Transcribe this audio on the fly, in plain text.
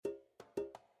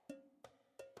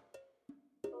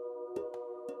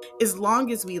as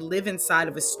long as we live inside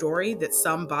of a story that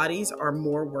some bodies are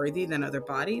more worthy than other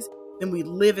bodies, then we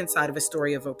live inside of a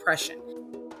story of oppression.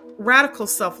 Radical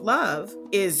self-love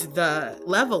is the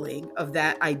leveling of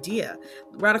that idea.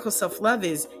 Radical self-love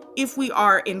is if we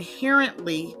are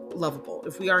inherently lovable,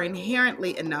 if we are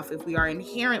inherently enough, if we are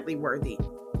inherently worthy,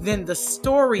 then the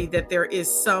story that there is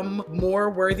some more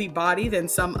worthy body than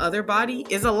some other body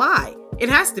is a lie. It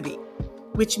has to be,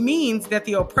 which means that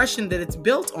the oppression that it's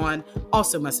built on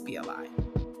also must be a lie.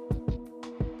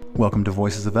 Welcome to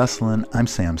Voices of Esalen. I'm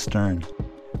Sam Stern.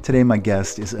 Today, my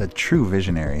guest is a true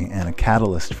visionary and a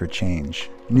catalyst for change.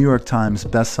 New York Times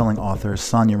bestselling author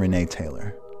Sonya Renee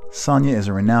Taylor. Sonya is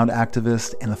a renowned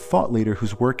activist and a thought leader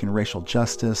whose work in racial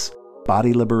justice,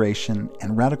 body liberation,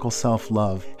 and radical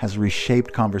self-love has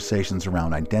reshaped conversations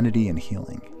around identity and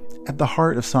healing. At the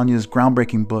heart of Sonya's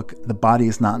groundbreaking book, The Body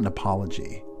is Not an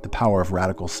Apology, The Power of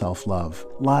Radical Self-Love,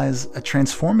 lies a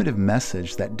transformative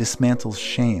message that dismantles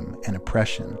shame and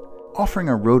oppression, offering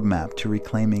a roadmap to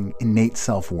reclaiming innate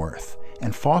self-worth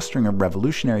and fostering a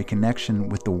revolutionary connection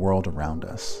with the world around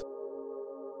us.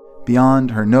 Beyond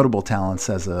her notable talents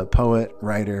as a poet,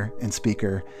 writer, and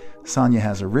speaker, Sonya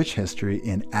has a rich history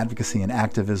in advocacy and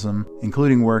activism,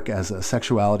 including work as a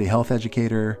sexuality health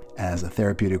educator, as a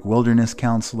therapeutic wilderness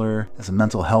counselor, as a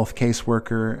mental health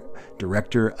caseworker,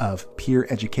 director of peer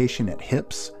education at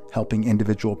HIPS, helping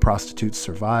individual prostitutes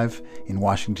survive in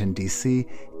Washington, D.C.,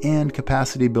 and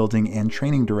capacity building and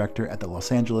training director at the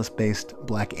Los Angeles-based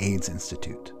Black AIDS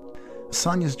Institute.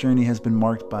 Sonya's journey has been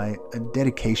marked by a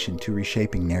dedication to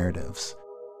reshaping narratives.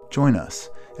 Join us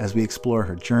as we explore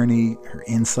her journey, her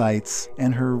insights,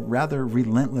 and her rather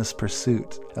relentless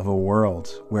pursuit of a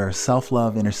world where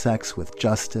self-love intersects with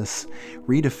justice,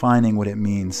 redefining what it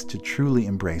means to truly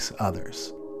embrace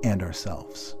others and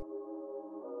ourselves.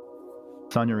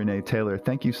 Sonya Renee Taylor,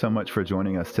 thank you so much for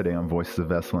joining us today on Voices of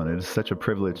Esalen. It is such a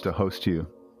privilege to host you.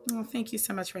 Well, thank you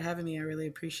so much for having me. I really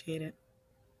appreciate it.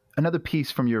 Another piece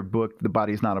from your book, The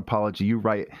Body is Not an Apology, you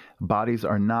write, bodies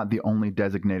are not the only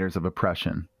designators of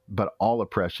oppression, but all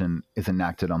oppression is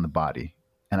enacted on the body.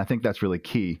 And I think that's really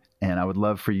key. And I would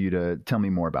love for you to tell me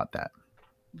more about that.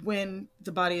 When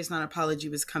The Body is Not an Apology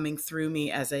was coming through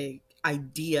me as a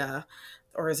idea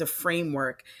or as a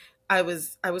framework, I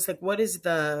was like, what is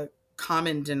the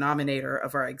common denominator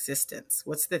of our existence?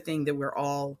 What's the thing that we're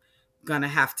all going to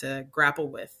have to grapple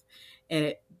with? And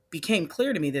it became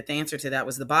clear to me that the answer to that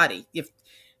was the body. If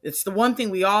it's the one thing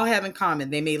we all have in common,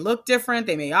 they may look different,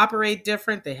 they may operate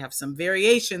different, they have some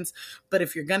variations, but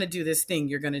if you're going to do this thing,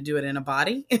 you're going to do it in a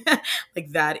body.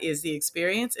 Like that is the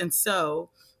experience. And so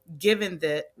given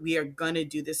that we are going to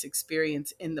do this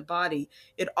experience in the body,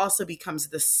 it also becomes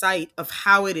the site of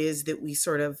how it is that we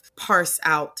sort of parse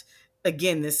out,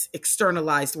 again, this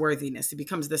externalized worthiness. It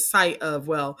becomes the site of,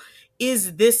 well,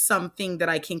 is this something that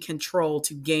I can control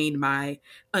to gain my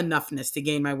enoughness, to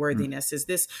gain my worthiness? Is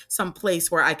this some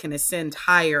place where I can ascend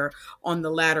higher on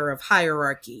the ladder of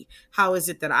hierarchy? How is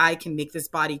it that I can make this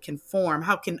body conform?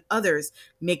 How can others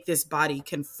make this body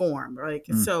conform? Right?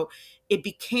 So it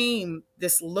became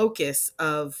this locus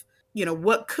of,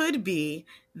 what could be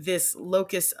this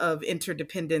locus of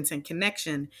interdependence and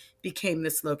connection became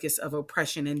this locus of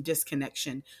oppression and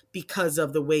disconnection because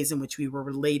of the ways in which we were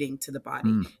relating to the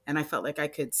body. And I felt like I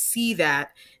could see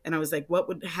that. And I was like, what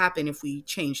would happen if we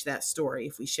change that story,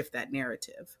 if we shift that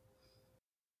narrative?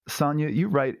 Sonya, you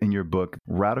write in your book,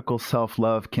 radical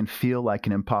self-love can feel like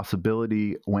an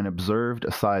impossibility when observed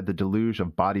aside the deluge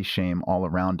of body shame all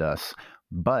around us.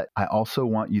 But I also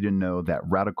want you to know that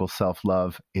radical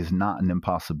self-love is not an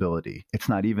impossibility. It's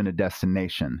not even a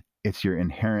destination. It's your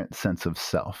inherent sense of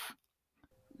self.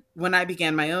 When I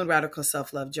began my own radical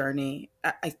self-love journey,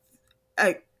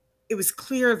 it was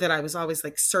clear that I was always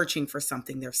like searching for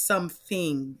something. There's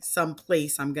something, some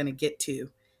place I'm going to get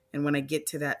to. And when I get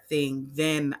to that thing,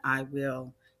 then I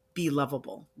will be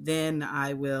lovable. Then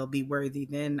I will be worthy.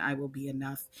 Then I will be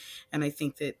enough. And I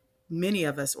think that many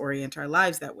of us orient our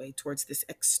lives that way, towards this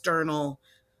external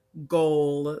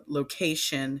goal,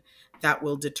 location that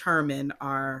will determine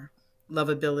our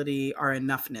lovability, our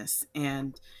enoughness.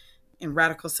 And in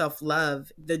radical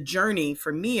self-love, the journey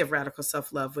for me of radical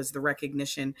self-love was the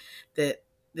recognition that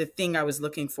the thing I was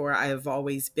looking for, I have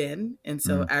always been. And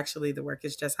so actually the work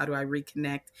is just, how do I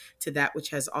reconnect to that which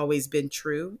has always been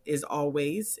true, is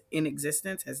always in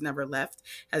existence, has never left,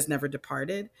 has never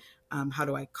departed? How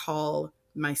do I call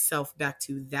myself back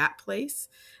to that place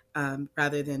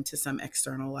rather than to some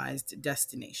externalized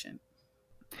destination?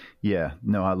 Yeah,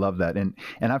 no, I love that. And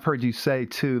I've heard you say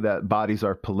too that bodies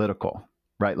are political,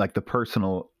 right? Like the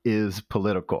personal is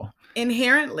political.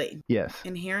 Inherently. Yes.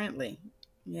 Inherently.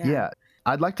 Yeah.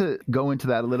 I'd like to go into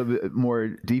that a little bit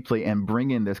more deeply and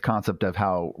bring in this concept of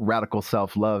how radical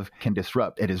self-love can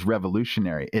disrupt. It is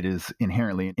revolutionary. It is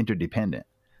inherently interdependent.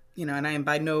 And I am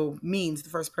by no means the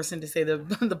first person to say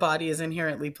that the body is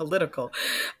inherently political.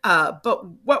 But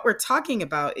what we're talking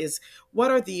about is,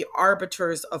 what are the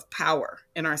arbiters of power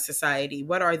in our society?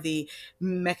 What are the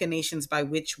machinations by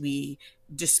which we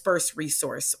disperse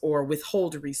resource or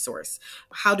withhold resource?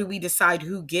 How do we decide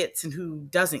who gets and who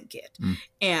doesn't get?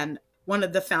 And one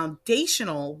of the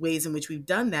foundational ways in which we've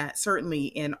done that, certainly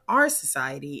in our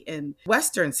society, in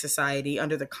Western society,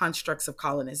 under the constructs of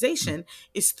colonization,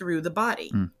 is through the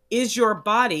body. Is your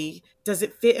body, does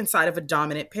it fit inside of a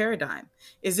dominant paradigm?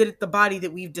 Is it the body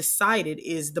that we've decided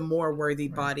is the more worthy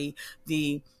body,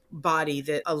 the body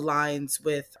that aligns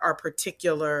with our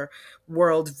particular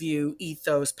worldview,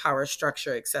 ethos, power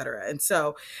structure, et cetera? And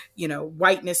so,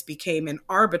 whiteness became an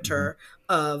arbiter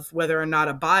of whether or not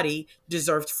a body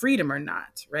deserved freedom or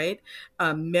not, right?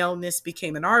 Maleness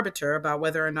became an arbiter about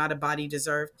whether or not a body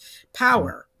deserved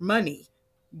power, money,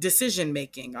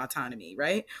 decision-making, autonomy,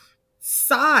 right?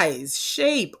 Size,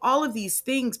 shape, all of these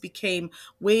things became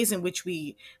ways in which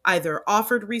we either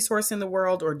offered resource in the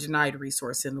world or denied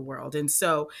resource in the world. And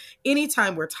so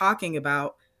anytime we're talking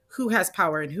about who has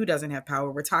power and who doesn't have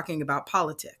power, we're talking about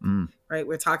politics, right?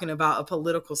 We're talking about a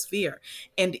political sphere.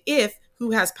 And if who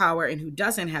has power and who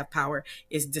doesn't have power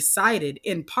is decided,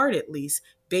 in part at least,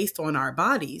 based on our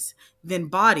bodies, then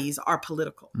bodies are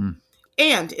political.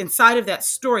 And inside of that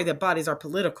story that bodies are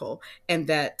political and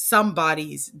that some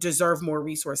bodies deserve more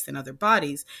resource than other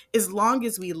bodies, as long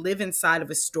as we live inside of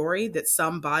a story that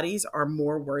some bodies are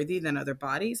more worthy than other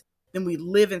bodies, then we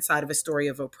live inside of a story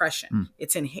of oppression.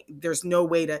 There's no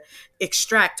way to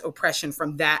extract oppression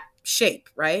from that shape,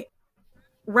 right?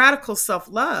 Radical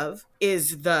self-love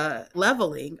is the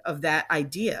leveling of that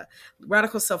idea.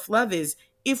 Radical self-love is,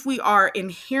 if we are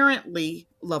inherently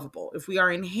lovable, if we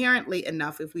are inherently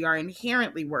enough, if we are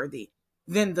inherently worthy,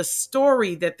 then the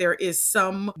story that there is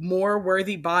some more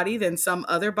worthy body than some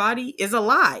other body is a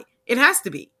lie. It has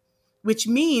to be, which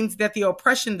means that the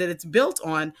oppression that it's built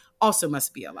on also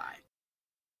must be a lie.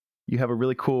 You have a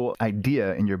really cool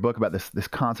idea in your book about this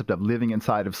concept of living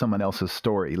inside of someone else's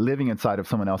story, living inside of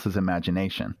someone else's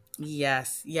imagination.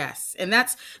 Yes. And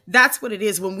that's what it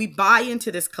is. When we buy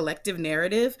into this collective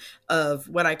narrative of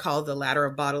what I call the ladder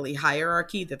of bodily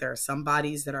hierarchy, that there are some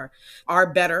bodies that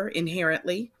are better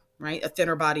inherently, right? A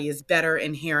thinner body is better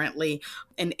inherently.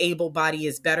 An able body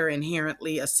is better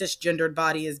inherently. A cisgendered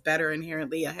body is better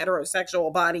inherently. A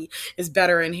heterosexual body is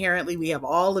better inherently. We have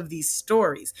all of these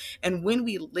stories. And when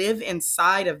we live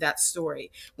inside of that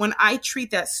story, when I treat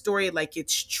that story like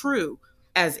it's true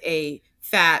as a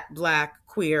fat, black,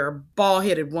 queer,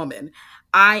 bald-headed woman,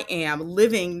 I am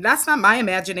living, that's not my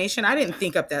imagination. I didn't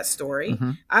think up that story.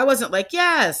 I wasn't like,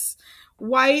 yes,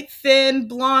 white, thin,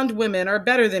 blonde women are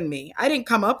better than me. I didn't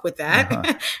come up with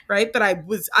that, right? But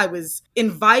I was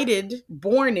invited,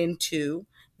 born into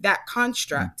that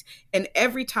construct. And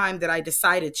every time that I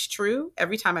decide it's true,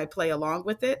 every time I play along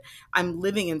with it, I'm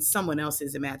living in someone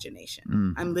else's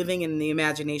imagination. I'm living in the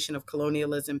imagination of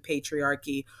colonialism,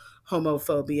 patriarchy,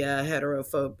 homophobia,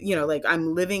 heterophobia, like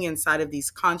I'm living inside of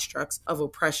these constructs of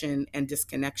oppression and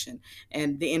disconnection.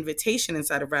 And the invitation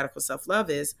inside of radical self-love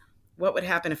is, what would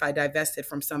happen if I divested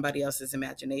from somebody else's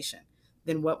imagination?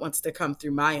 Then what wants to come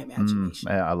through my imagination?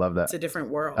 Yeah, I love that. It's a different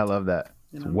world. I love that.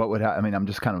 So what would happen? I mean, I'm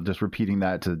just kind of just repeating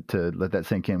that to let that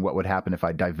sink in. What would happen if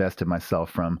I divested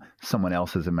myself from someone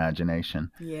else's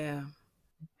imagination? Yeah.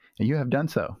 And you have done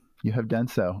so. You have done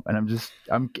so. And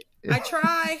I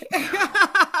try.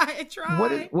 I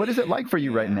try. What is it like for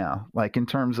you right now? Like, in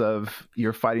terms of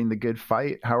you're fighting the good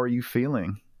fight, how are you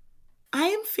feeling? I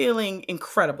am feeling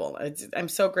incredible. I'm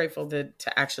so grateful to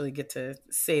actually get to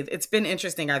say it. It's been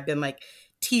interesting. I've been like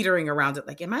teetering around it.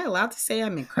 Like, am I allowed to say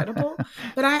I'm incredible?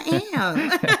 But I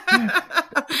am.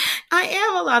 I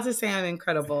am allowed to say I'm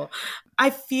incredible.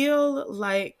 I feel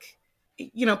like,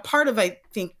 part of, I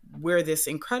think, where this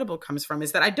incredible comes from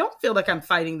is that I don't feel like I'm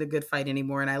fighting the good fight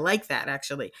anymore. And I like that,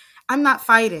 actually. I'm not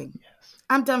fighting. Yes.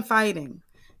 I'm done fighting.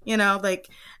 Like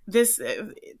this,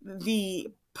 the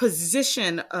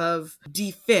position of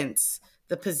defense,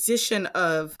 the position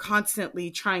of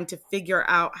constantly trying to figure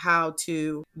out how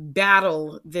to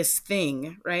battle this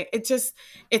thing, right?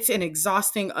 It's an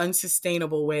exhausting,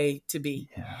 unsustainable way to be.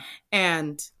 Yeah.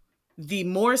 And the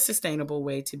more sustainable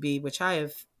way to be, which I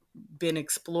have been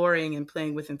exploring and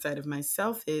playing with inside of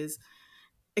myself, is,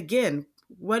 again,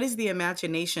 what is the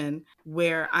imagination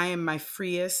where I am my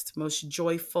freest, most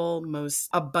joyful, most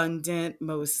abundant,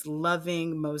 most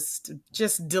loving, most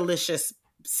just delicious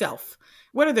self?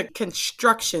 What are the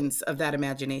constructions of that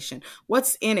imagination?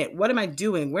 What's in it? What am I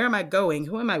doing? Where am I going?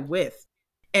 Who am I with?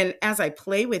 And as I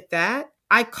play with that,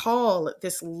 I call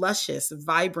this luscious,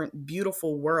 vibrant,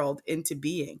 beautiful world into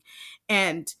being.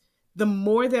 And the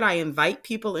more that I invite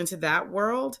people into that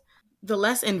world, the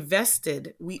less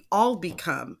invested we all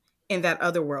become in that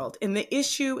other world. And the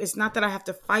issue is not that I have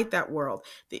to fight that world.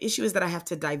 The issue is that I have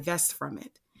to divest from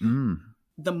it. Mm.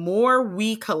 The more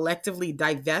we collectively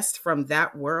divest from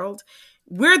that world,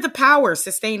 we're the power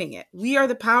sustaining it. We are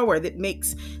the power that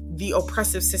makes the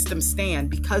oppressive system stand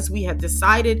because we have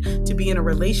decided to be in a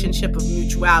relationship of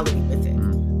mutuality with it.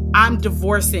 I'm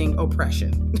divorcing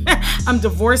oppression. I'm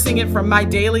divorcing it from my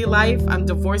daily life. I'm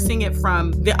divorcing it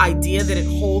from the idea that it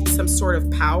holds some sort of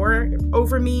power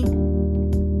over me.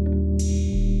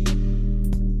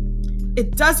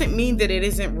 It doesn't mean that it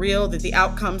isn't real, that the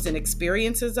outcomes and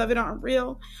experiences of it aren't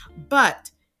real,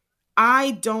 but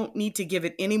I don't need to give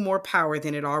it any more power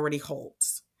than it already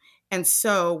holds. And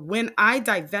so when I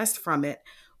divest from it,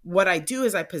 what I do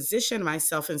is I position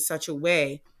myself in such a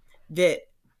way that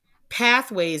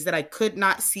pathways that I could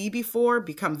not see before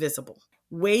become visible.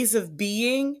 Ways of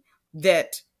being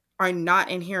that are not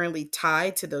inherently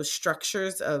tied to those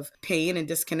structures of pain and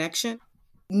disconnection.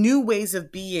 New ways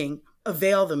of being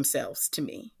avail themselves to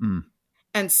me. Mm.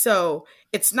 And so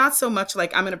it's not so much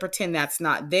like I'm going to pretend that's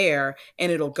not there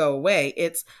and it'll go away.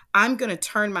 It's I'm going to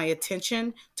turn my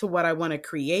attention to what I want to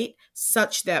create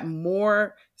such that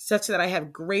I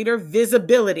have greater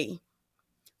visibility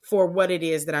for what it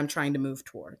is that I'm trying to move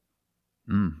toward.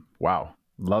 Wow.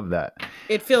 Love that.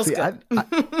 It feels See, good.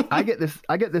 I get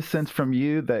this sense from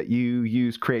you that you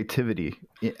use creativity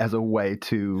as a way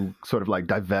to sort of like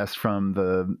divest from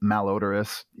the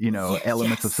malodorous,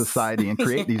 elements of society and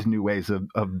create these new ways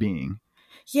of being.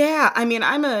 Yeah, I mean,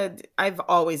 I've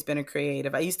always been a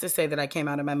creative. I used to say that I came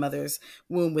out of my mother's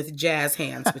womb with jazz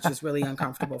hands, which was really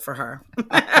uncomfortable for her.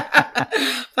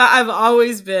 But I've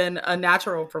always been a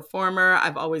natural performer.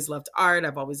 I've always loved art.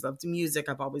 I've always loved music.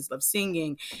 I've always loved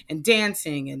singing and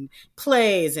dancing and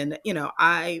plays. And,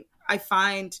 I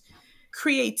find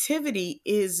creativity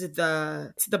is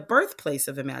the birthplace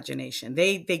of imagination.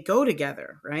 They go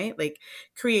together, right? Like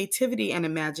creativity and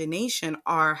imagination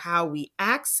are how we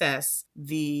access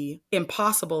the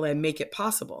impossible and make it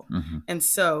possible. Mm-hmm. And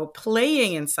so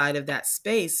playing inside of that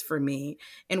space for me,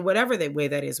 in whatever the way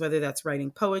that is, whether that's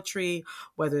writing poetry,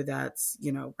 whether that's,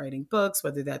 writing books,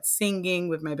 whether that's singing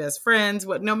with my best friends,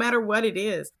 no matter what it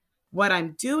is, what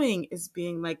I'm doing is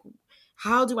being like,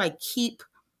 how do I keep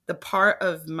the part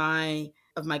of my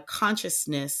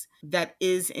consciousness that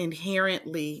is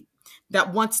inherently,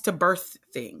 that wants to birth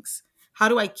things? How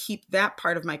do I keep that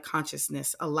part of my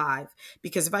consciousness alive?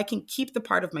 Because if I can keep the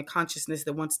part of my consciousness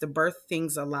that wants to birth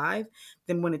things alive,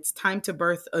 then when it's time to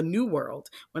birth a new world,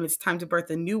 when it's time to birth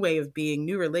a new way of being,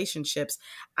 new relationships,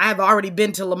 I've already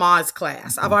been to Lamaze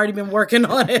class. I've already been working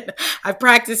on it. I've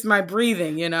practiced my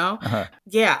breathing, Uh-huh.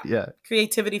 Yeah.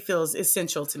 Creativity feels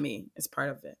essential to me as part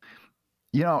of it.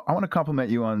 I want to compliment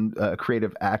you on a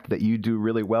creative act that you do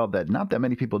really well that not that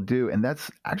many people do, and that's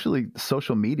actually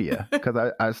social media.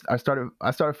 Because I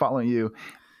started following you,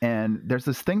 and there's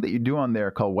this thing that you do on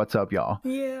there called "What's Up, Y'all?"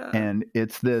 Yeah, and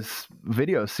it's this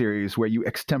video series where you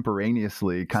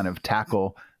extemporaneously kind of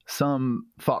tackle some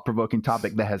thought-provoking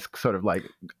topic that has sort of like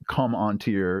come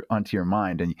onto your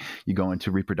mind, and you go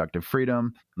into reproductive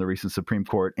freedom, the recent Supreme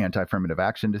Court anti-affirmative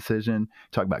action decision,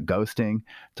 talk about ghosting,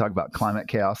 talk about climate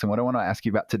chaos, and what I want to ask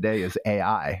you about today is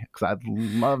AI, because I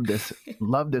love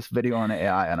this video on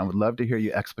AI, and I would love to hear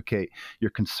you explicate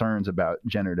your concerns about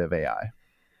generative AI.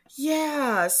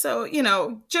 Yeah. So,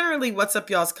 generally What's Up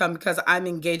Y'all's come because I'm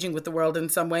engaging with the world in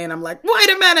some way and I'm like, wait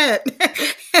a minute.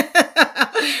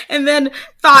 And then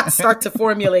thoughts start to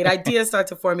formulate, ideas start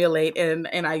to formulate,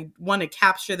 and I want to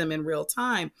capture them in real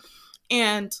time.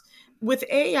 And with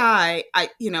AI,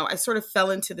 I sort of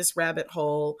fell into this rabbit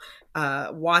hole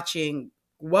watching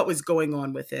what was going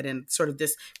on with it and sort of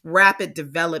this rapid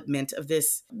development of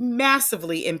this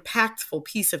massively impactful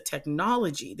piece of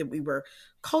technology that we were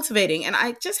cultivating. And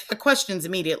I just had questions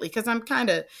immediately because I'm kind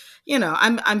of,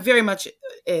 I'm very much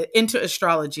into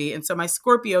astrology. And so my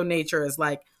Scorpio nature is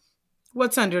like,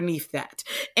 what's underneath that?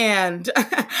 And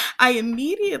I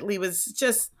immediately was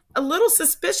just a little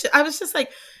suspicious. I was just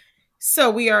like,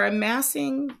 so we are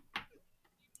amassing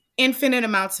infinite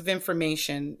amounts of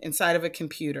information inside of a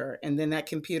computer, and then that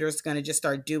computer is going to just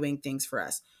start doing things for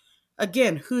us.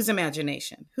 Again, whose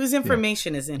imagination, whose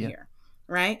information is in here,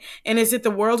 right? And is it the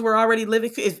world we're already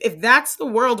living? If that's the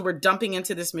world we're dumping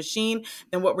into this machine,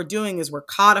 then what we're doing is we're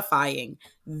codifying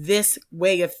this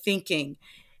way of thinking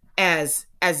as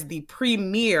as the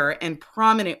premier and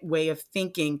prominent way of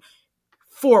thinking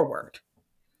forward.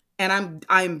 And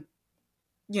I'm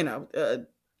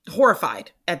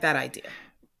horrified at that idea.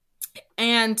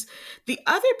 And the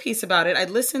other piece about it, I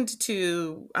listened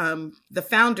to the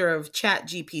founder of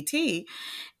ChatGPT,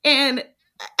 and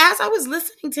as I was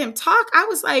listening to him talk, I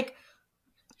was like,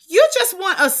 you just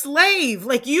want a slave.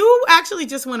 Like, you actually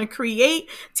just want to create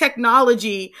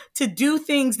technology to do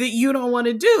things that you don't want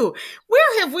to do.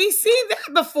 Where have we seen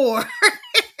that before?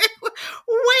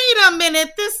 Wait a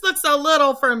minute, this looks a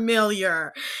little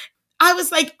familiar. I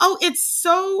was like, oh, it's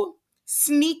so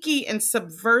sneaky and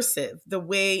subversive, the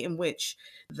way in which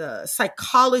the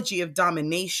psychology of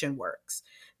domination works,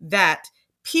 that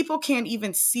people can't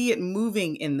even see it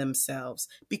moving in themselves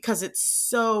because it's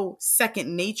so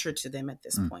second nature to them at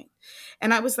this point.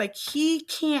 And I was like, he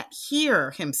can't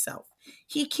hear himself.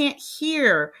 He can't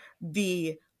hear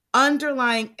the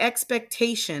underlying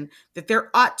expectation that there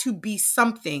ought to be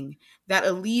something that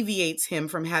alleviates him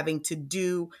from having to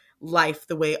do life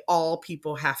the way all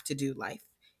people have to do life.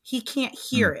 He can't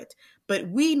hear it, but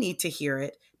we need to hear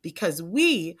it because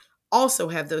we also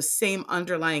have those same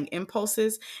underlying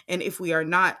impulses. And if we are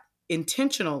not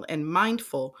intentional and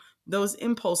mindful, those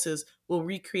impulses will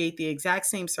recreate the exact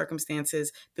same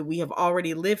circumstances that we have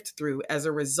already lived through as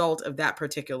a result of that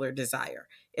particular desire.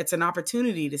 It's an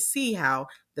opportunity to see how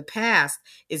the past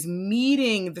is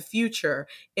meeting the future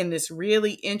in this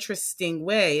really interesting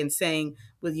way and saying,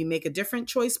 will you make a different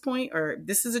choice point? Or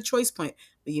this is a choice point.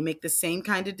 Will you make the same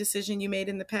kind of decision you made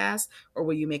in the past? Or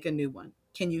will you make a new one?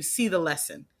 Can you see the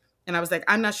lesson? And I was like,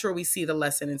 I'm not sure we see the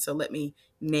lesson. And so let me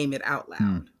name it out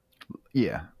loud.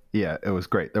 Yeah. Yeah, it was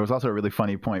great. There was also a really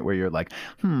funny point where you're like,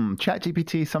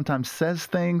 ChatGPT sometimes says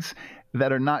things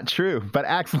that are not true, but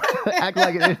acts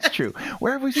like it is true.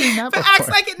 Where have we seen that before? Acts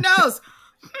like it knows.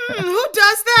 Who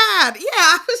does that? Yeah,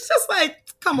 I was just like,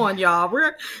 come on, y'all.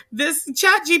 This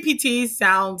ChatGPT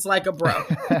sounds like a bro.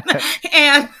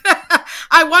 And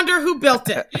I wonder who built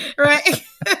it, right?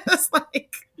 It's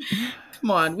like,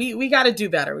 come on, we got to do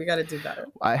better. We got to do better.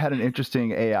 I had an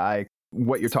interesting AI.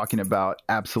 What you're talking about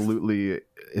absolutely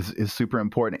is super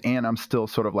important. And I'm still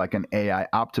sort of like an AI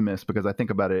optimist because I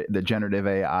think about it, the generative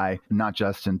AI, not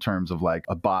just in terms of like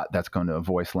a bot that's going to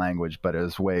voice language, but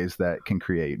as ways that can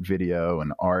create video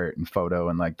and art and photo.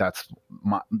 And like, that's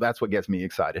what gets me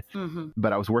excited.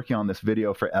 But I was working on this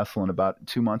video for Esalen about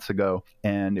 2 months ago,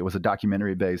 and it was a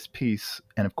documentary based piece.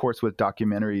 And of course, with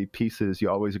documentary pieces, you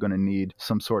always are going to need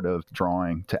some sort of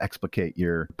drawing to explicate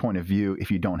your point of view if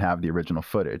you don't have the original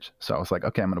footage. So I was like,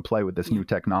 okay, I'm going to play with this new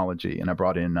technology. And I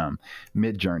brought in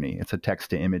Midjourney. It's a text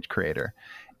to image creator.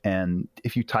 And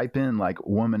if you type in like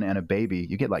woman and a baby,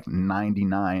 you get like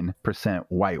 99%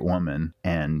 white woman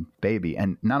and baby.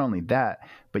 And not only that,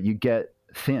 but you get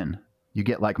thin. You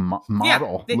get like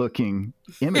model looking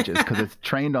images because it's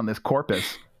trained on this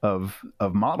corpus of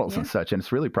models and such, and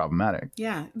it's really problematic.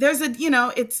 Yeah. There's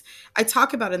I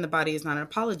talk about in The Body Is Not an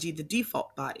Apology, the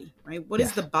default body, right? What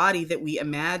is the body that we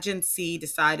imagine, see,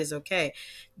 decide is okay?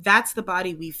 That's the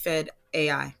body we fed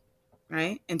AI,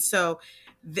 right? And so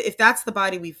if that's the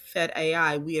body we fed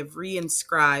AI, we have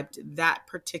reinscribed that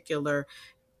particular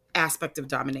aspect of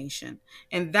domination.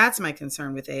 And that's my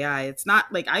concern with AI. It's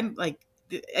not like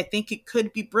I think it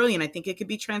could be brilliant. I think it could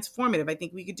be transformative. I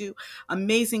think we could do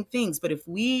amazing things. But if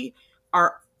we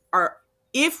are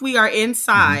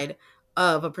inside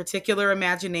of a particular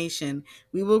imagination,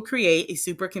 we will create a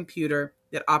supercomputer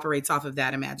that operates off of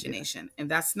that imagination. And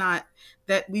that's not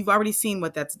that we've already seen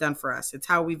what that's done for us. It's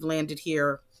how we've landed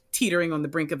here teetering on the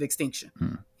brink of extinction,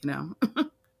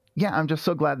 Yeah, I'm just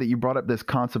so glad that you brought up this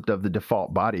concept of the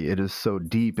default body. It is so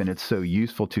deep and it's so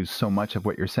useful to so much of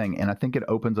what you're saying. And I think it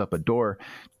opens up a door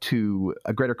to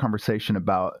a greater conversation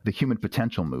about the human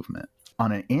potential movement.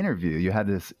 On an interview, you had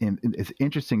this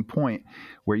interesting point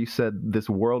where you said this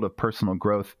world of personal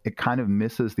growth, it kind of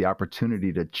misses the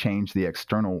opportunity to change the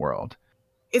external world.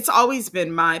 It's always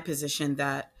been my position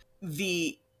that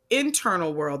the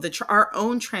internal world, our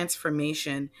own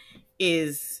transformation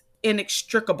is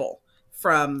inextricable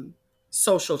from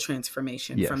social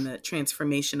transformation, from the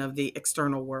transformation of the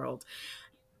external world,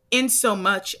 in so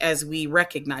much as we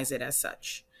recognize it as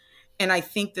such. And I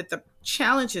think that the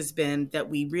challenge has been that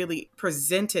we really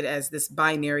present it as this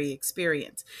binary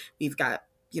experience. We've got,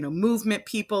 movement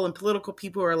people and political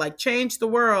people who are like, change the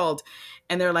world.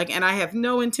 And they're like, and I have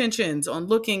no intentions on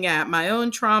looking at my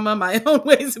own trauma, my own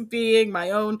ways of being, my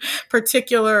own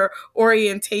particular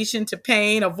orientation to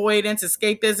pain, avoidance,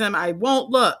 escapism. I won't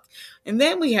look. And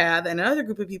then we have another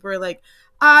group of people who are like,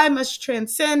 I must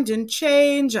transcend and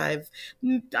change. I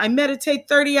meditate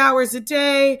 30 hours a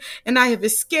day, and I have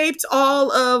escaped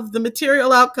all of the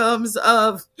material outcomes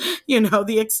of,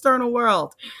 the external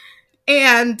world.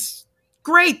 And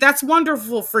great, that's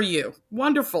wonderful for you.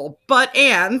 Wonderful. But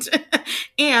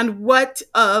and what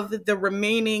of the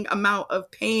remaining amount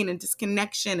of pain and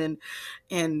disconnection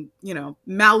and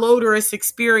malodorous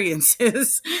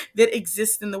experiences that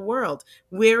exist in the world?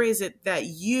 Where is it that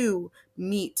you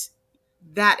meet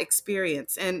that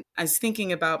experience? And I was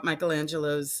thinking about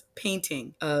Michelangelo's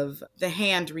painting of the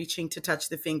hand reaching to touch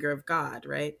the finger of God,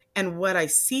 right? And what I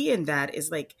see in that is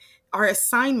like our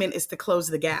assignment is to close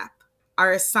the gap.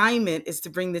 Our assignment is to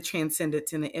bring the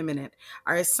transcendent and the immanent.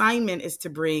 Our assignment is to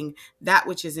bring that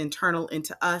which is internal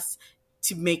into us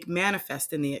to make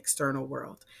manifest in the external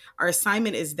world. Our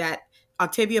assignment is that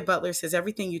Octavia Butler says,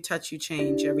 everything you touch, you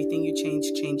change. Everything you change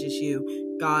changes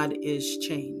you. God is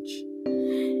change.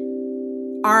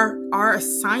 Our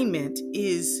assignment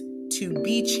is to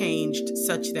be changed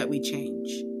such that we change.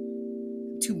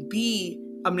 To be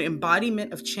an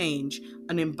embodiment of change,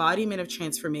 an embodiment of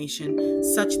transformation,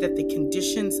 such that the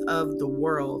conditions of the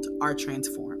world are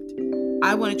transformed.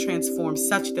 I want to transform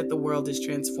such that the world is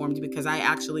transformed, because I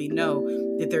actually know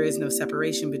that there is no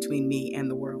separation between me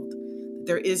and the world.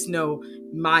 There is no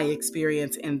my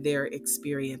experience and their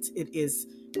experience. It is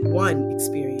one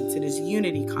experience. It is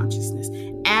unity consciousness.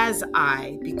 As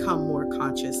I become more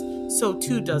conscious, so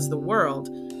too does the world,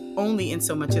 only in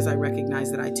so much as I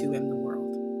recognize that I too am the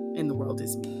world. And the world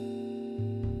is me.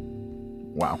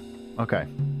 Wow. Okay.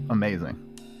 Amazing.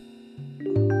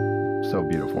 So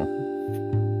beautiful.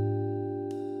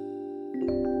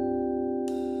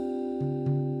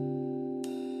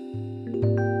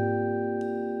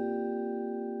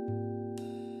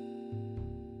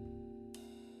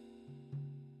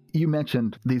 You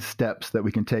mentioned these steps that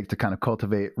we can take to kind of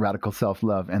cultivate radical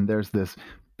self-love. And there's this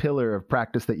pillar of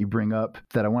practice that you bring up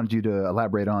that I wanted you to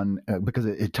elaborate on because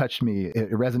it touched me.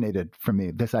 It resonated for me,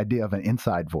 this idea of an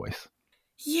inside voice.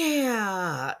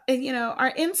 Yeah. And, our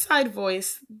inside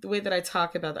voice, the way that I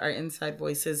talk about our inside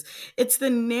voice is, it's the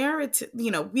narrative.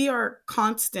 We are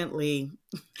constantly,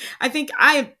 I think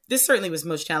this certainly was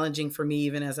most challenging for me,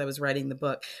 even as I was writing the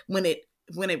book, when it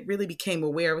really became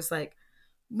aware. I was like,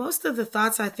 most of the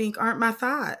thoughts I think aren't my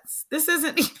thoughts. This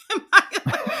isn't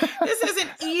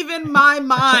even my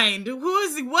mind.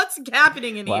 What's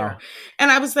happening in here?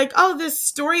 And I was like, oh, this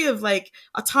story of like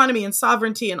autonomy and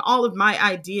sovereignty and all of my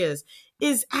ideas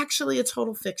is actually a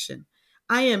total fiction.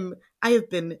 I have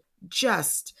been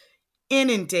just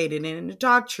inundated and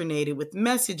indoctrinated with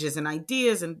messages and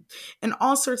ideas and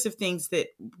all sorts of things that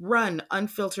run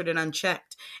unfiltered and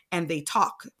unchecked. And they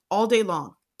talk all day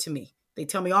long to me. They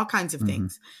tell me all kinds of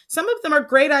things. Some of them are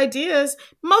great ideas.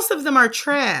 Most of them are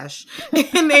trash,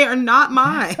 and they are not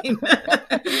mine.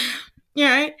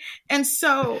 Right? And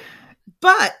so,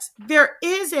 but there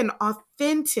is an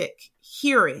authentic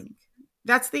hearing.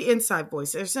 That's the inside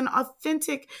voice. There's an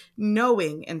authentic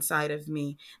knowing inside of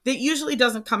me that usually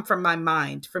doesn't come from my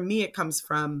mind. For me, it comes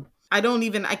from, I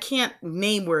can't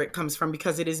name where it comes from,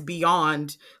 because it is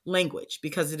beyond language,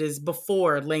 because it is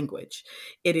before language.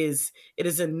 It is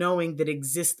a knowing that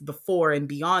exists before and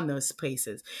beyond those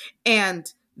spaces.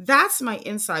 And that's my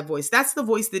inside voice. That's the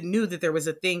voice that knew that there was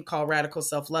a thing called radical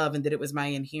self-love and that it was my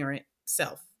inherent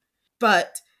self.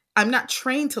 But I'm not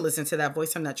trained to listen to that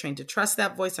voice. I'm not trained to trust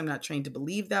that voice. I'm not trained to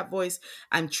believe that voice.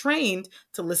 I'm trained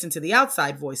to listen to the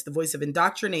outside voice, the voice of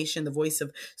indoctrination, the voice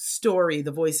of story,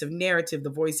 the voice of narrative, the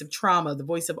voice of trauma, the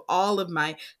voice of all of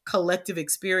my collective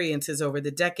experiences over the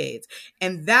decades.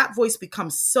 And that voice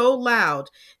becomes so loud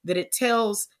that it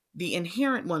tells the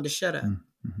inherent one to shut up.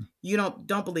 Mm-hmm. You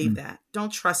don't believe that.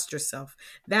 Don't trust yourself.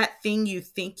 That thing you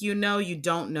think you know, you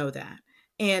don't know that.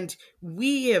 And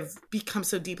we have become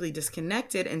so deeply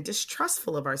disconnected and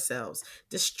distrustful of ourselves,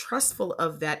 distrustful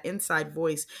of that inside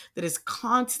voice that is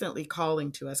constantly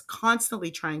calling to us,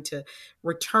 constantly trying to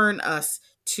return us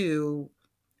to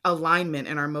alignment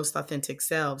in our most authentic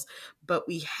selves. But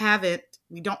we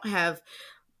don't have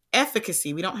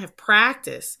efficacy. We don't have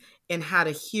practice in how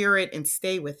to hear it and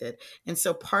stay with it. And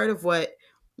so part of what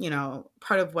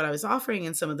I was offering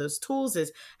in some of those tools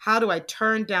is, how do I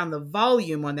turn down the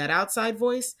volume on that outside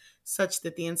voice such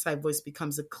that the inside voice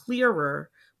becomes a clearer,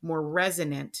 more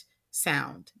resonant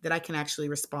sound that I can actually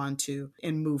respond to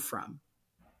and move from.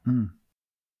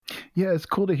 Yeah, it's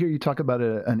cool to hear you talk about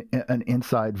an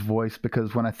inside voice,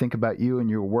 because when I think about you and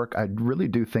your work, I really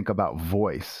do think about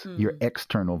voice, your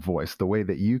external voice, the way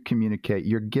that you communicate,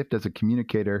 your gift as a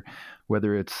communicator,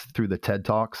 whether it's through the TED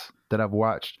Talks that I've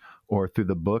watched or through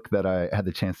the book that I had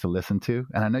the chance to listen to.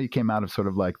 And I know you came out of sort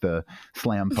of like the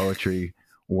slam poetry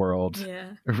worlds,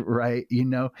 Yeah. right?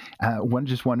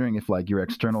 Just wondering if like your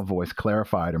external voice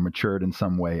clarified or matured in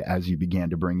some way as you began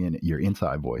to bring in your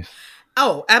inside voice.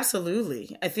 Oh,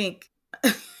 absolutely. I think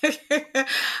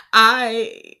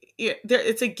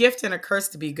it's a gift and a curse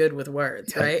to be good with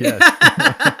words, right? Yes.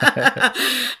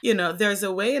 There's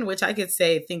a way in which I could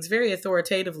say things very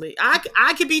authoritatively.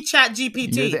 I could be Chat You're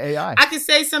GPT. the AI. I could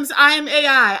say I am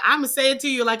AI. I'm gonna say it to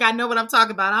you like I know what I'm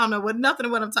talking about. I don't know nothing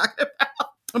of what I'm talking about.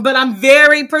 But I'm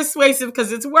very persuasive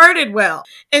because it's worded well.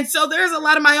 And so there's a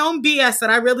lot of my own BS that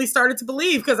I really started to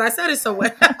believe because I said it so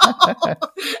well.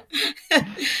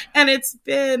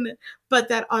 And but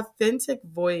that authentic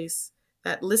voice,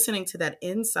 that listening to that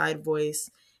inside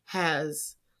voice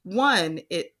has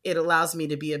it allows me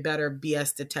to be a better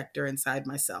BS detector inside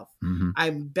myself. Mm-hmm.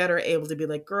 I'm better able to be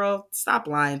like, girl, stop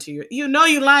lying to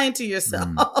you're lying to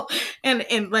yourself.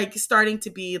 And like starting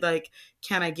to be like,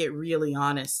 can I get really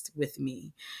honest with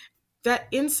me? That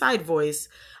inside voice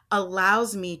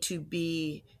allows me to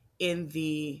be in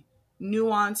the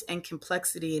nuance and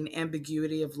complexity and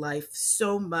ambiguity of life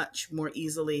so much more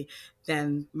easily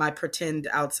than my pretend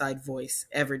outside voice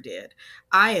ever did.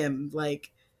 I am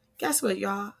like, guess what,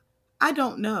 y'all? I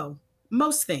don't know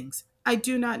most things. I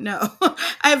do not know.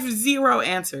 I have zero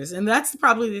answers. And that's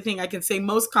probably the thing I can say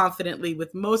most confidently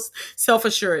with most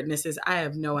self-assuredness is I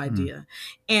have no idea.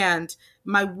 And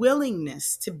my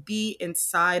willingness to be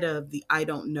inside of the I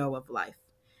don't know of life,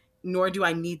 nor do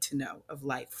I need to know of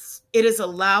life. It has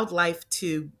allowed life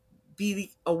to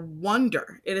be a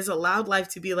wonder. It has allowed life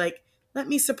to be like, let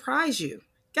me surprise you.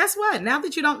 Guess what? Now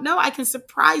that you don't know, I can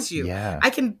surprise you. Yeah. I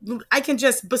can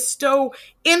just bestow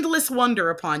endless wonder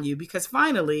upon you because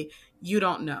finally you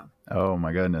don't know. Oh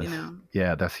my goodness.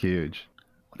 Yeah, that's huge. I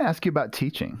want to ask you about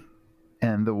teaching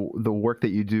and the work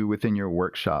that you do within your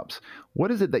workshops.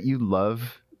 What is it that you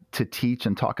love to teach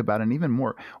and talk about? And even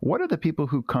more, what are the people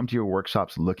who come to your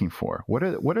workshops looking for? What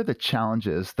are the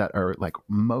challenges that are like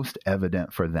most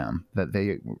evident for them that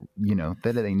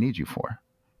they need you for?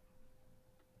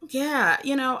 Yeah,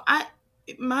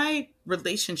 my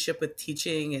relationship with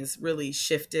teaching has really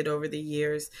shifted over the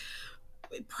years,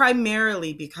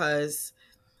 primarily because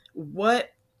when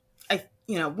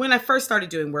I first started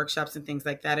doing workshops and things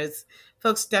like that, is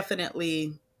folks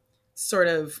definitely sort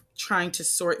of trying to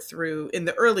sort through in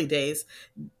the early days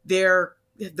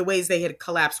the ways they had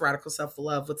collapsed radical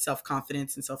self-love with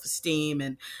self-confidence and self-esteem,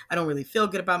 and I don't really feel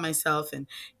good about myself,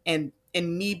 and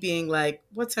me being like,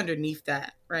 what's underneath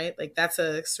that, right? Like that's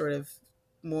a sort of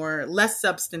less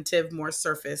substantive, more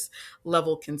surface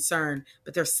level concern,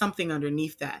 but there's something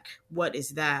underneath that. What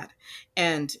is that?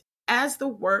 And as the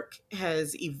work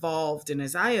has evolved and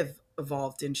as I have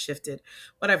evolved and shifted,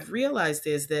 what I've realized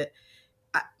is that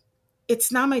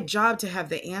it's not my job to have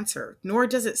the answer, nor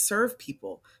does it serve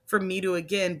people for me to,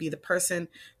 again, be the person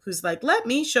who's like, let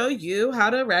me show you how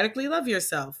to radically love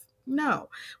yourself. No,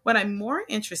 what I'm more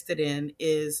interested in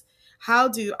is how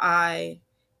do I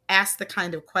ask the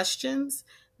kind of questions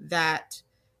that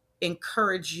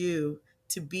encourage you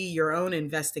to be your own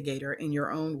investigator in your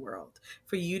own world,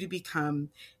 for you to become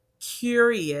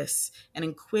curious and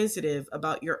inquisitive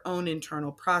about your own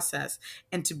internal process,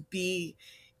 and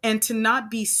to not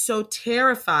be so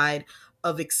terrified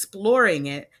of exploring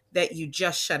it that you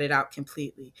just shut it out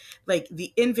completely. Like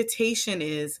the invitation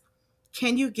is,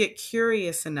 can you get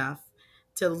curious enough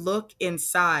to look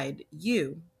inside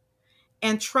you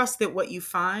and trust that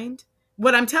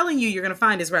what I'm telling you you're going to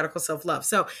find is radical self-love.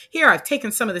 So here I've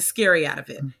taken some of the scary out of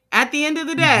it. At the end of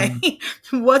the day,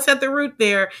 what's at the root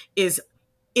there is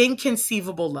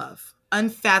inconceivable love,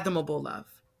 unfathomable love.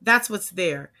 That's what's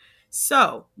there.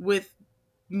 So with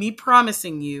me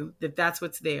promising you that that's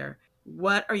what's there,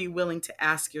 what are you willing to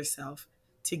ask yourself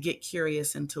to get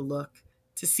curious and to look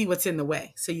to see what's in the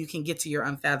way so you can get to your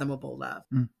unfathomable love?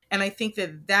 And I think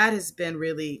that has been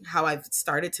really how I've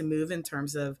started to move in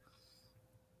terms of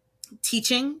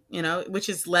teaching, which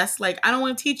is less like, I don't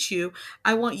want to teach you.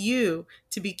 I want you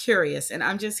to be curious. And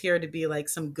I'm just here to be like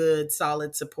some good,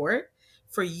 solid support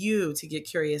for you to get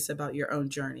curious about your own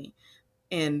journey.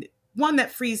 And one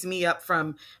that frees me up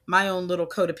from my own little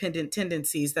codependent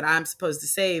tendencies that I'm supposed to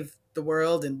save the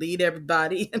world and lead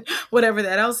everybody and whatever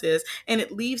that else is. And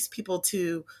it leaves people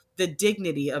to the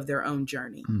dignity of their own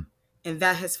journey. And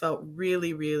that has felt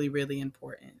really, really, really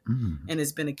important and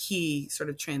has been a key sort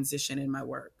of transition in my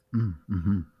work.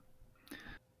 Mm-hmm.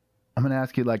 I'm going to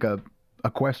ask you like a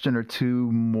question or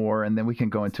two more, and then we can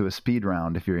go into a speed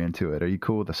round if you're into it. Are you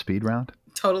cool with a speed round?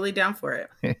 Totally down for it.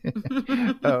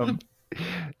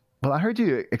 Well, I heard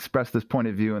you express this point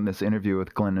of view in this interview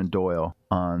with Glennon Doyle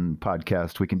on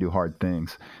podcast We Can Do Hard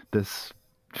Things. This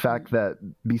fact that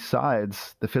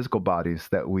besides the physical bodies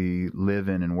that we live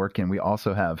in and work in, we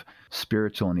also have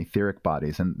spiritual and etheric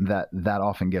bodies, and that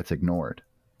often gets ignored.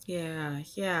 Yeah,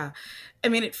 yeah. I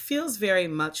mean, it feels very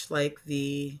much like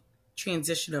the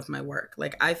transition of my work.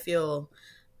 Like, I feel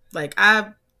like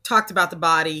I've talked about the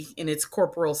body in its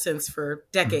corporal sense for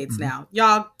decades Mm-hmm. now.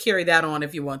 Y'all carry that on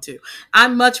if you want to.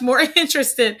 I'm much more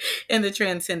interested in the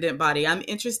transcendent body. I'm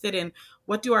interested in,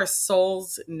 what do our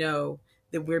souls know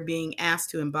that we're being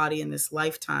asked to embody in this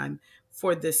lifetime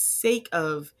for the sake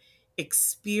of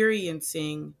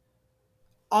experiencing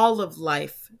all of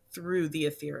life through the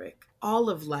etheric, all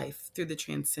of life through the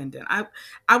transcendent.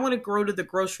 I want to grow to the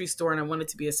grocery store, and I want it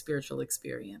to be a spiritual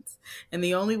experience. And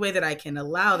the only way that I can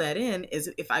allow that in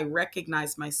is if I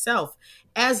recognize myself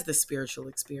as the spiritual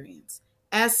experience,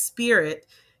 as spirit.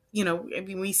 I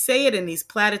mean, we say it in these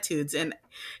platitudes, and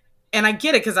I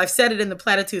get it because I've said it in the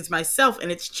platitudes myself, and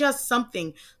it's just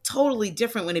something totally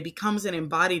different when it becomes an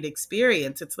embodied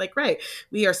experience. It's like, right,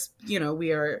 we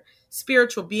are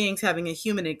spiritual beings having a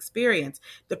human experience.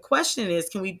 The question is,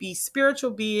 can we be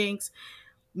spiritual beings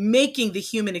making the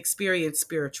human experience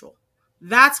spiritual?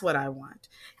 That's what I want.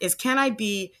 Is, can I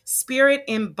be spirit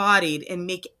embodied and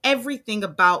make everything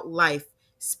about life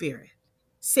spirit,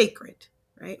 sacred,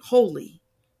 right? Holy.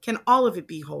 Can all of it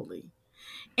be holy?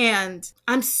 And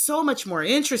I'm so much more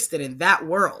interested in that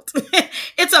world.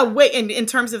 It's a way, in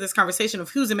terms of this conversation of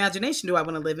whose imagination do I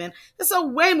want to live in, it's a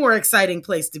way more exciting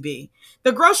place to be.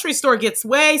 The grocery store gets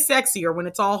way sexier when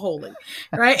it's all holy,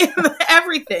 right?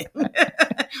 Everything.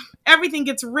 Everything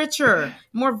gets richer,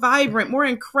 more vibrant, more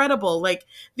incredible. Like,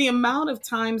 the amount of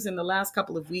times in the last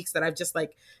couple of weeks that I've just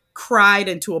like cried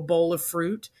into a bowl of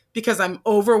fruit because I'm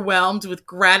overwhelmed with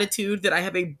gratitude that I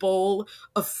have a bowl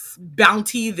of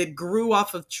bounty that grew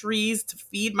off of trees to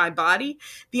feed my body.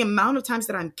 The amount of times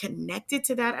that I'm connected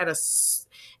to that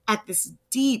at this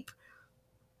deep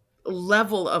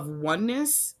level of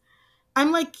oneness,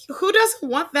 I'm like, who doesn't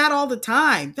want that all the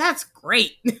time? That's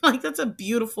great. Like, that's a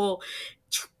beautiful,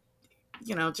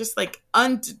 just like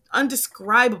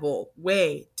undescribable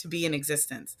way to be in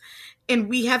existence. And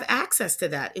we have access to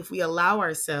that if we allow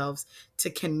ourselves to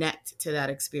connect to that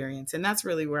experience. And that's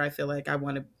really where I feel like I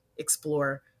want to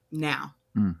explore now.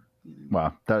 Mm.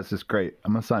 Wow, that's just great.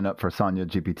 I'm gonna sign up for Sonya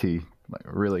GPT like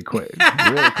really quick.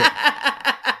 Really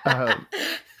quick.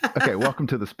 Okay, welcome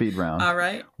to the speed round. All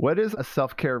right. What is a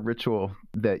self-care ritual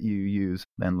that you use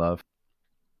and love?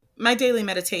 My daily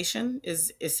meditation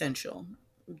is essential.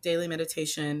 Daily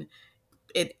meditation,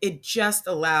 it just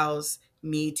allows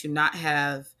me to not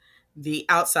have the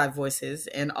outside voices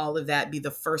and all of that be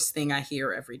the first thing I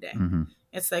hear every day. Mm-hmm.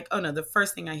 It's like, oh no, the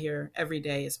first thing I hear every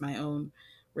day is my own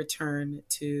return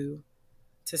to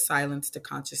silence, to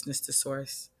consciousness, to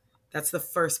source. That's the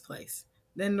first place.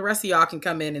 Then the rest of y'all can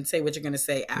come in and say what you're going to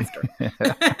say after.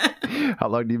 How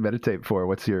long do you meditate for?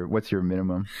 What's your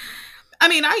minimum? I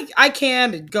mean, I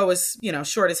can go as,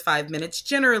 short as 5 minutes.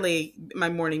 Generally, my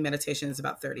morning meditation is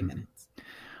about 30 minutes.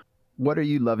 What are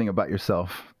you loving about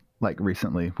yourself, like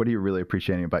recently? What are you really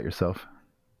appreciating about yourself?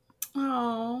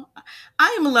 Oh,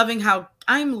 I'm loving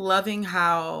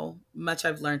how much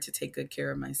I've learned to take good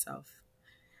care of myself.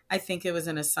 I think it was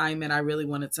an assignment I really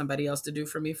wanted somebody else to do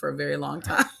for me for a very long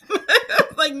time.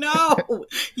 Like, no,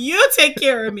 you take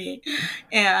care of me.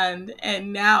 And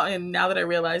now that I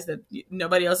realize that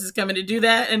nobody else is coming to do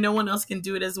that and no one else can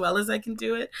do it as well as I can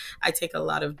do it, I take a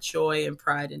lot of joy and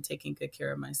pride in taking good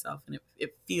care of myself. And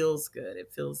it feels good.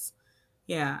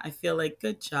 I feel like,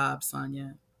 good job,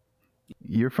 Sonya.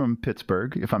 You're from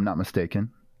Pittsburgh, if I'm not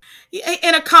mistaken.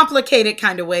 In a complicated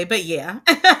kind of way, but yeah.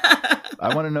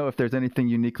 I want to know if there's anything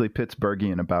uniquely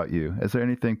Pittsburghian about you. Is there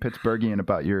anything Pittsburghian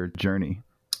about your journey?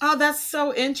 Oh, that's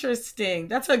so interesting.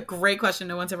 That's a great question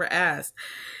no one's ever asked.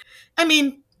 I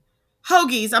mean,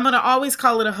 hoagies, I'm going to always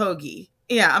call it a hoagie.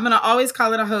 Yeah, I'm going to always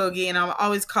call it a hoagie, and I'll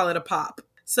always call it a pop.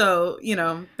 So,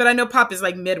 but I know pop is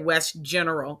like Midwest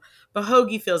general, but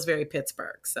hoagie feels very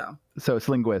Pittsburgh. So it's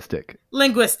linguistic.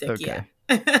 Okay.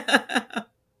 Yeah.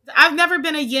 I've never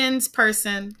been a yins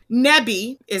person.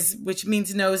 Nebby which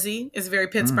means nosy, is very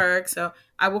Pittsburgh. So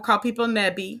I will call people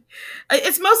Nebby.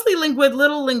 It's mostly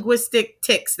little linguistic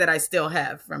tics that I still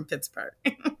have from Pittsburgh.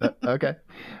 Okay.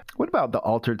 What about the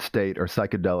altered state or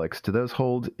psychedelics? Do those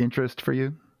hold interest for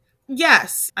you?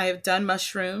 Yes, I have done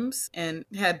mushrooms and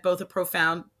had both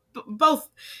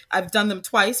I've done them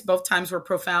twice. Both times were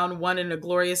profound, one in a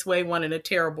glorious way, one in a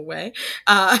terrible way.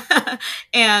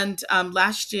 And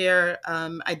last year,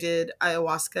 I did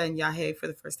ayahuasca and yahe for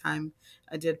the first time.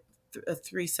 I did a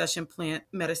 3-session plant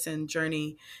medicine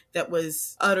journey that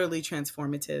was utterly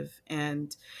transformative.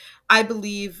 And I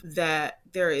believe that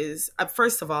there is,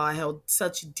 first of all, I held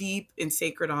such deep and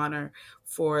sacred honor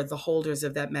for the holders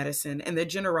of that medicine and the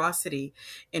generosity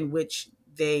in which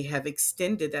they have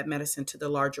extended that medicine to the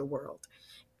larger world.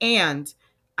 And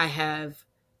I have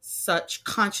such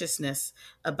consciousness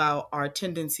about our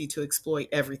tendency to exploit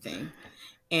everything.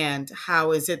 And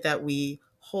how is it that we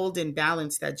hold in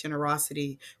balance that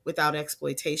generosity without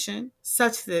exploitation,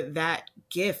 such that that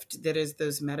gift that is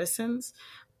those medicines,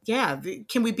 yeah,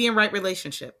 can we be in right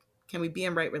relationship? Can we be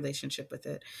in right relationship with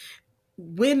it?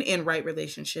 When in right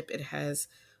relationship, it has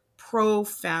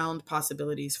profound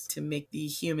possibilities to make the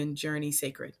human journey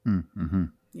sacred. Mm-hmm.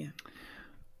 Yeah.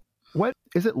 What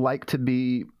is it like to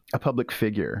be a public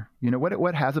figure? You know,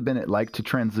 what has it been it like to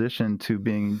transition to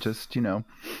being just,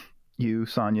 you,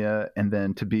 Sonya, and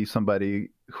then to be somebody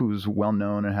who's well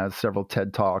known and has several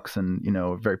TED Talks and,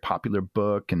 a very popular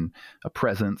book and a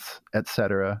presence,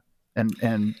 etc.,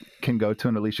 and can go to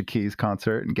an Alicia Keys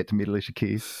concert and get to meet Alicia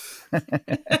Keys?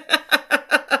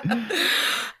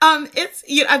 It's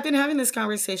I've been having this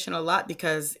conversation a lot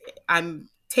because I'm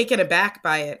taken aback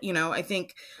by it. I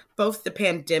think both the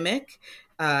pandemic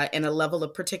and a level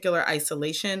of particular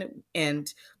isolation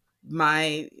and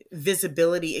my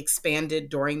visibility expanded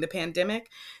during the pandemic.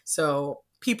 So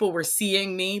people were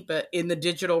seeing me, but in the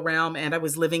digital realm, and I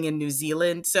was living in New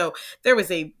Zealand. So there was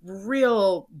a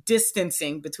real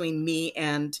distancing between me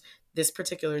and this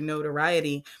particular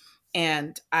notoriety.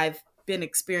 And I've been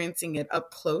experiencing it up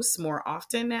close more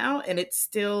often now. And it's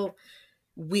still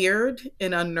weird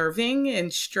and unnerving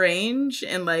and strange.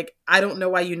 And like, I don't know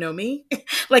why you know me.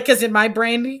 Like, because in my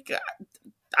brain,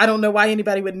 I don't know why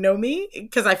anybody would know me,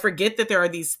 because I forget that there are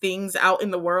these things out in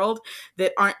the world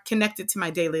that aren't connected to my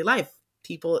daily life.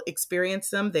 People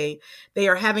experience them. They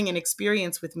are having an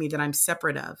experience with me that I'm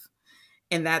separate of.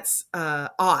 And that's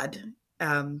odd.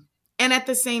 And at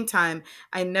the same time,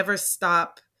 I never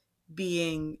stop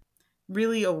being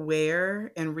really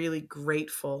aware and really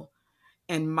grateful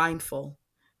and mindful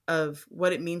of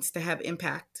what it means to have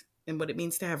impact and what it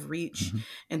means to have reach, Mm-hmm.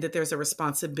 and that there's a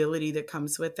responsibility that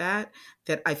comes with that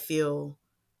I feel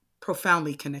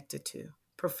profoundly connected to.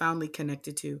 Profoundly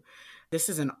connected to. This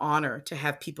is an honor to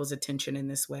have people's attention in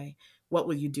this way. What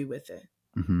will you do with it?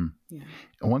 Mm-hmm. Yeah.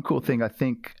 One cool thing I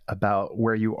think about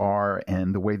where you are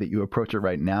and the way that you approach it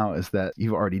right now is that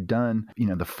you've already done,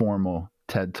 the formal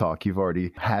TED Talk. You've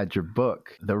already had your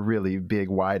book, the really big,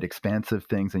 wide, expansive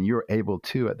things, and you're able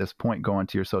to, at this point, go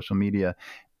onto your social media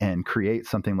and create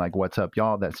something like What's Up,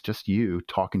 Y'all? That's just you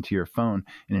talking to your phone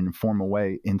in an informal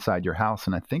way inside your house.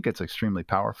 And I think it's extremely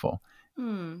powerful.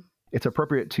 It's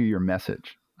appropriate to your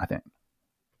message, I think.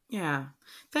 Yeah.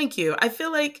 Thank you. I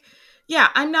feel like, yeah,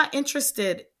 I'm not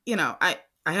interested, I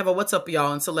have a What's Up,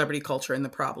 Y'all, in celebrity culture and the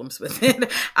problems with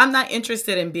it. I'm not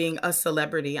interested in being a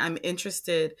celebrity. I'm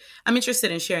interested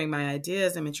in sharing my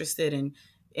ideas. I'm interested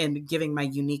in giving my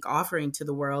unique offering to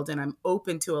the world. And I'm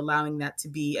open to allowing that to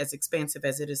be as expansive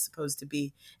as it is supposed to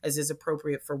be, as is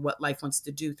appropriate for what life wants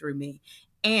to do through me.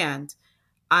 And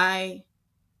I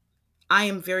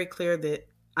am very clear that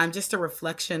I'm just a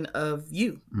reflection of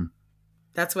you.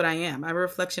 That's what I am. I'm a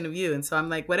reflection of you. And so I'm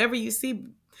like, whatever you see,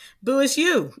 boo, it's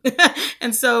you.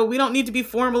 And so we don't need to be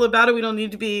formal about it. We don't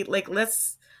need to be like,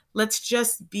 let's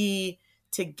just be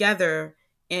together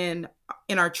in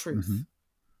our truth.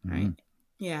 Mm-hmm. Right.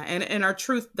 Yeah. And our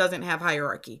truth doesn't have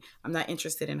hierarchy. I'm not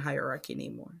interested in hierarchy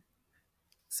anymore.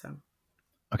 So.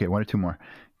 Okay. One or two more,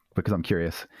 because I'm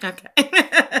curious. Okay.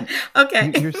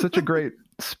 Okay. You're such a great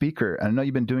speaker. I know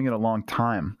you've been doing it a long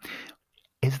time.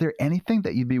 Is there anything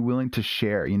that you'd be willing to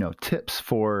share, tips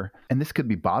for, and this could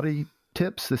be body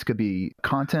tips, this could be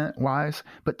content wise,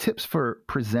 but tips for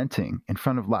presenting in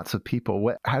front of lots of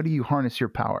people? How do you harness your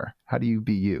power? How do you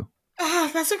be you?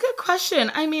 That's a good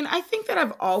question. I mean, I think that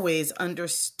I've always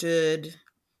understood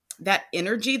that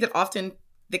energy that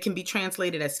can be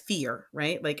translated as fear,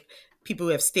 right? Like people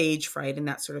who have stage fright and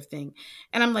that sort of thing.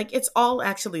 And I'm like, it's all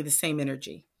actually the same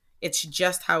energy. It's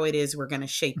just how it is. We're going to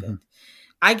shape it.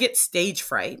 I get stage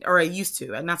fright, or I used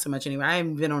to, and not so much anymore. I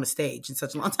haven't been on a stage in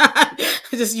such a long time. I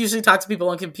just usually talk to people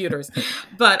on computers.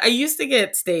 But I used to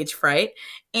get stage fright.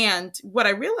 And what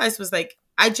I realized was like,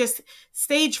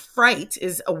 stage fright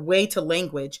is a way to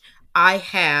language. I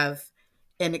have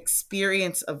an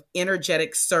experience of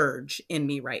energetic surge in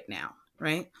me right now,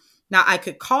 right? Now, I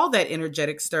could call that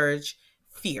energetic surge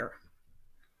fear,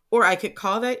 or I could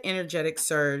call that energetic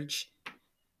surge,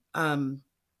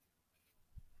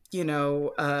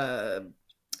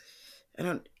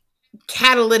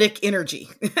 catalytic energy,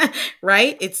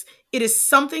 right? It is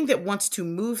something that wants to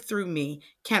move through me.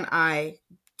 Can I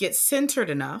get centered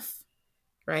enough,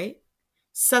 right?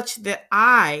 Such that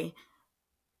I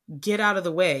get out of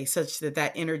the way such that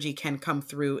that energy can come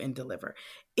through and deliver.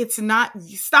 It's not,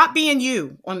 stop being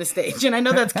you on the stage. And I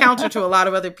know that's counter to a lot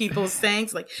of other people's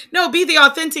sayings, like, no, be the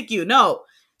authentic you. No,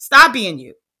 stop being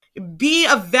you. Be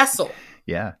a vessel.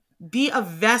 Yeah. Be a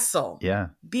vessel. Yeah.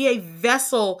 Be a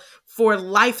vessel for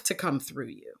life to come through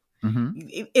you.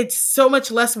 Mm-hmm. It's so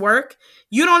much less work.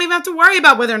 You don't even have to worry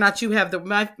about whether or not you have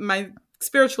my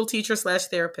spiritual teacher /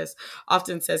 therapist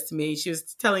often says to me, she was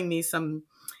telling me some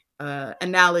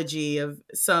analogy of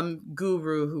some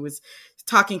guru who was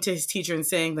talking to his teacher and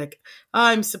saying, like, oh,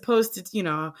 I'm supposed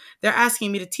to, they're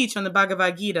asking me to teach on the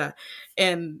Bhagavad Gita.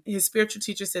 And his spiritual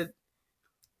teacher said,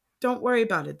 don't worry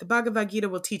about it. The Bhagavad Gita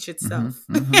will teach itself.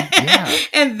 Mm-hmm. Mm-hmm. Yeah.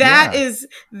 And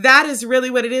that is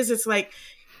really what it is. It's like,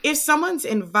 if someone's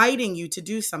inviting you to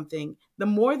do something, the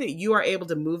more that you are able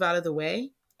to move out of the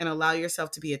way and allow yourself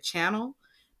to be a channel,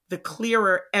 the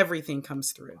clearer everything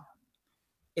comes through.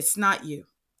 It's not you.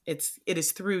 It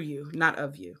is through you, not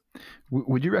of you.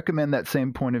 Would you recommend that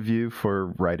same point of view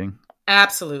for writing?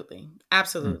 Absolutely.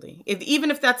 Absolutely.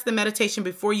 Even if that's the meditation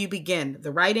before you begin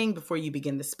the writing, before you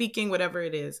begin the speaking, whatever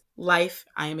it is, life,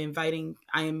 I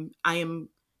am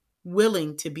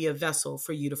willing to be a vessel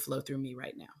for you to flow through me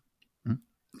right now.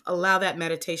 Allow that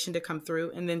meditation to come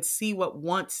through and then see what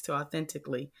wants to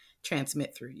authentically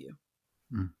transmit through you.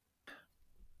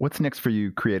 What's next for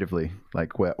you creatively?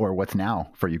 Or what's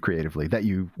now for you creatively that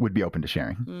you would be open to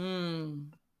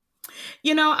sharing?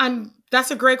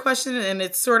 That's a great question, and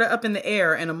it's sort of up in the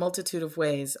air in a multitude of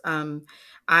ways.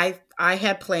 I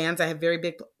had plans. I had very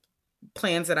big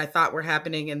plans that I thought were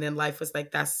happening, and then life was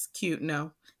like, that's cute.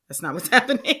 No, that's not what's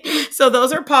happening. So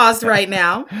those are paused right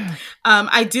now.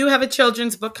 I do have a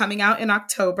children's book coming out in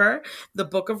October, the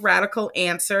Book of Radical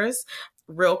Answers.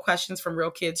 Real questions from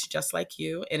real kids just like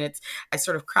you. And I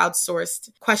sort of crowdsourced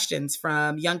questions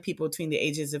from young people between the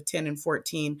ages of 10 and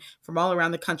 14 from all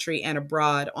around the country and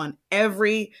abroad on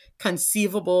every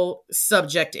conceivable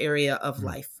subject area of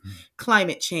life.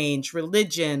 Climate change,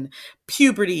 religion,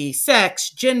 puberty, sex,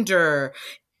 gender,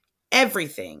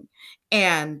 everything.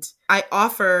 And I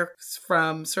offer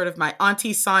from sort of my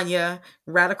Auntie Sonya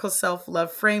radical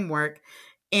self-love framework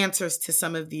answers to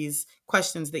some of these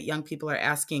questions that young people are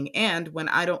asking. And when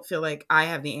I don't feel like I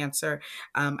have the answer,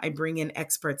 I bring in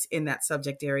experts in that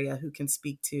subject area who can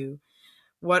speak to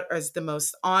what is the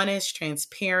most honest,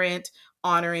 transparent,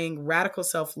 honoring, radical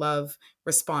self-love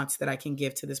response that I can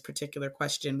give to this particular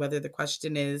question, whether the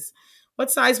question is,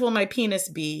 what size will my penis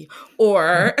be?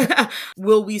 Or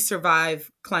will we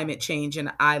survive climate change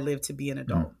and I live to be an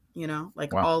adult? Wow.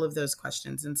 All of those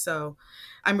questions. And so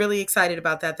I'm really excited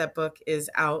about that. That book is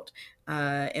out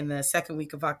in the second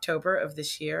week of October of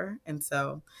this year. And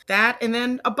so that, and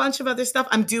then a bunch of other stuff.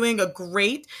 I'm doing a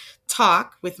great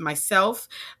talk with myself,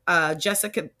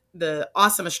 Jessica, the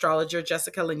awesome astrologer,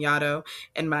 Jessica Lanyadoo,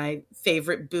 and my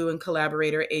favorite boo and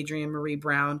collaborator, Adrienne Marie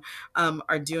Brown,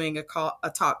 are doing a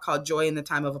talk called Joy in the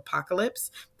Time of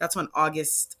Apocalypse. That's on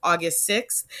August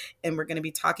 6th. And we're going to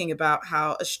be talking about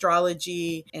how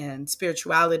astrology and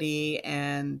spirituality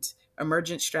and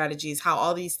emergent strategies, how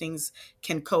all these things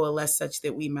can coalesce such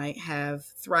that we might have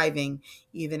thriving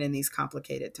even in these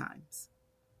complicated times.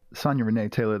 Sonya Renee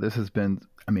Taylor, this has been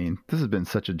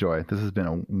such a joy. This has been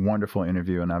a wonderful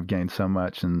interview, and I've gained so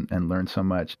much and learned so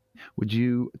much. Would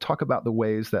you talk about the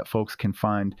ways that folks can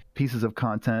find pieces of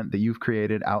content that you've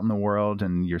created out in the world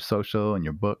and your social and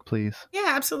your book, please?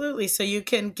 Yeah, absolutely. So you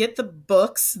can get the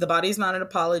books, The Body's Not an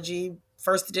Apology,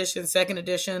 first edition, second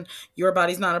edition, Your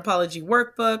Body's Not an Apology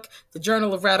workbook, the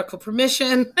Journal of Radical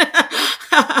Permission,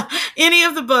 any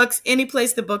of the books, any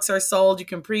place the books are sold. You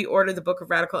can pre-order the Book of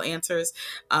Radical Answers.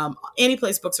 Any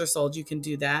place books are sold, you can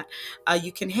do that.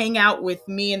 You can hang out with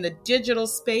me in the digital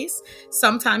space.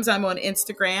 Sometimes I'm on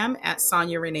Instagram at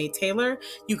Sonya Renee Taylor.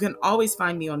 You can always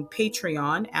find me on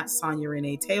Patreon at Sonya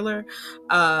Renee Taylor.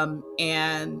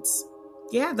 And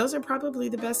yeah, those are probably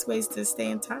the best ways to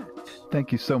stay in touch.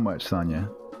 Thank you so much, Sonya.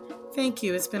 Thank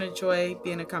you. It's been a joy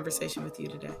being in a conversation with you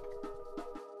today.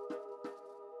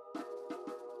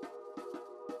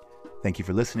 Thank you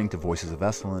for listening to Voices of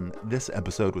Esalen. This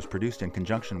episode was produced in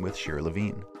conjunction with Shira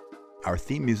Levine. Our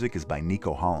theme music is by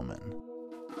Nico Holloman.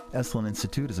 Esalen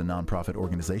Institute is a nonprofit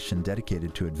organization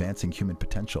dedicated to advancing human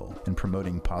potential and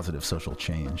promoting positive social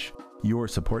change. Your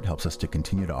support helps us to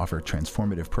continue to offer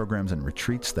transformative programs and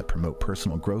retreats that promote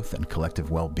personal growth and collective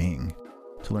well-being.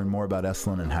 To learn more about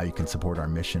Esalen and how you can support our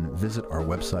mission, visit our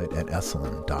website at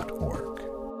esalen.org.